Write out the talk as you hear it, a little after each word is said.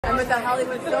at the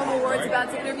Hollywood Film Awards,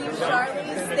 about to interview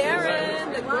Charlize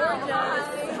Theron, the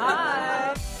gorgeous.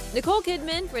 Hi. Nicole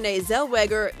Kidman, Renee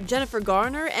Zellweger, Jennifer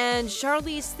Garner, and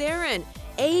Charlize Theron,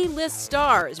 A-list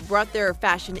stars, brought their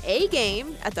fashion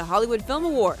A-game at the Hollywood Film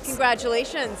Awards.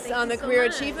 Congratulations on the Career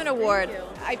Achievement Award.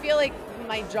 I feel like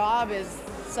my job is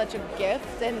such a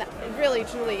gift, and it really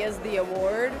truly is the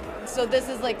award. So this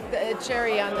is like the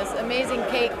cherry on this amazing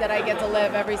cake that I get to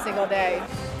live every single day.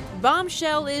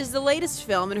 Bombshell is the latest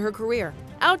film in her career.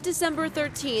 Out December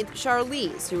 13th,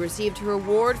 Charlize, who received her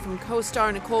award from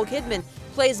co-star Nicole Kidman,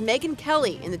 plays Megyn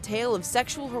Kelly in the tale of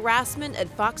sexual harassment at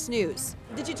Fox News.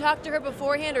 Did you talk to her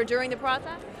beforehand or during the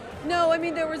process? No, I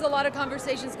mean, there was a lot of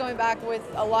conversations going back with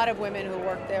a lot of women who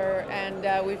work there, and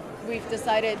we've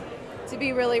decided to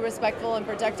be really respectful and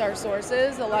protect our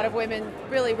sources. A lot of women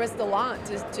really risked a lot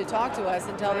to talk to us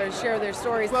and share their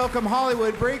stories. Welcome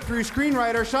Hollywood breakthrough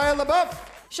screenwriter Shia LaBeouf.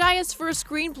 Shia's first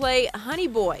screenplay, Honey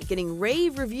Boy, getting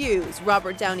rave reviews.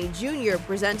 Robert Downey Jr.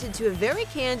 presented to a very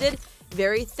candid,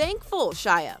 very thankful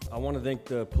Shia. I want to thank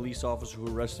the police officer who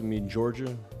arrested me in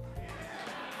Georgia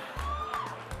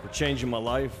for changing my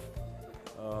life.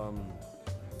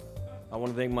 I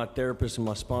want to thank my therapist and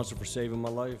my sponsor for saving my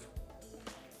life.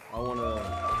 I want to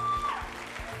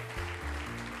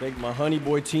thank my Honey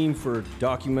Boy team for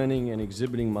documenting and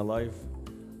exhibiting my life.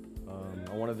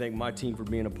 I want to thank my team for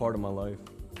being a part of my life.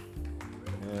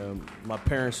 My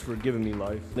parents for giving me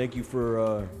life. Thank you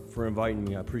for inviting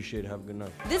me. I appreciate it. Have a good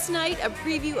night. This night, a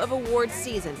preview of awards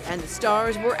season, and the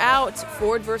stars were out.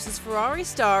 Ford vs. Ferrari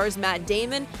stars Matt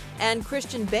Damon and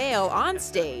Christian Bale on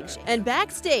stage, and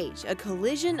backstage, a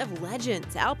collision of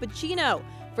legends: Al Pacino,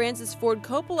 Francis Ford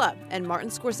Coppola, and Martin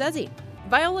Scorsese.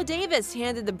 Viola Davis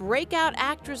handed the Breakout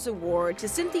Actress Award to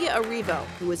Cynthia Erivo,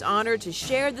 who was honored to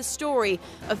share the story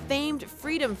of famed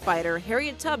freedom fighter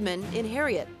Harriet Tubman in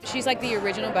Harriet. She's like the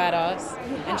original badass,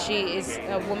 and she is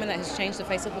a woman that has changed the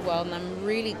face of the world, and I'm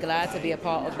really glad to be a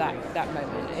part of that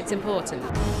moment. It's important.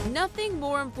 Nothing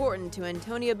more important to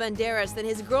Antonio Banderas than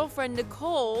his girlfriend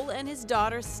Nicole and his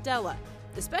daughter Stella,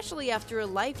 especially after a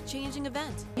life-changing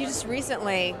event. You just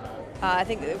recently, I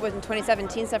think it was in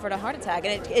 2017, suffered a heart attack,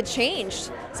 and it changed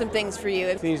some things for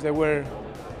you. Things that were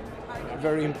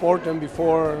very important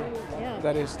before,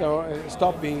 that is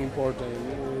stopped being important,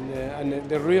 and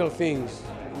the real things,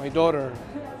 my daughter,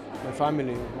 my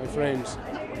family, my friends,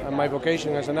 and my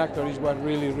vocation as an actor is what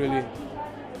really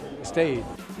stayed.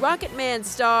 Rocketman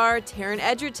star Taron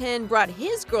Egerton brought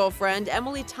his girlfriend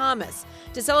Emily Thomas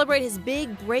to celebrate his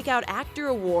big Breakout Actor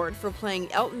Award for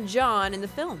playing Elton John in the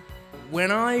film. When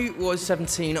I was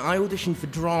 17, I auditioned for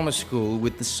drama school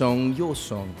with the song Your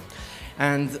Song.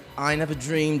 And I never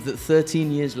dreamed that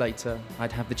 13 years later,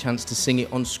 I'd have the chance to sing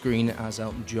it on screen as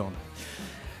Elton John.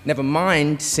 Never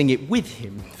mind sing it with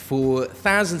him for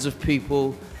thousands of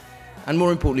people, and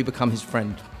more importantly, become his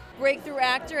friend. Breakthrough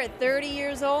actor at 30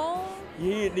 years old?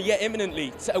 Yeah,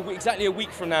 imminently. Exactly a week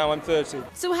from now, I'm 30.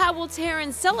 So how will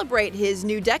Taron celebrate his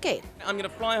new decade? I'm going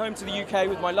to fly home to the UK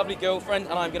with my lovely girlfriend,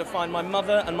 and I'm going to find my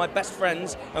mother and my best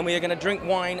friends, and we are going to drink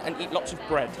wine and eat lots of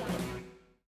bread.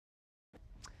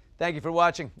 Thank you for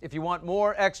watching. If you want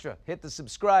more extra, hit the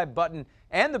subscribe button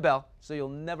and the bell so you'll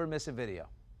never miss a video.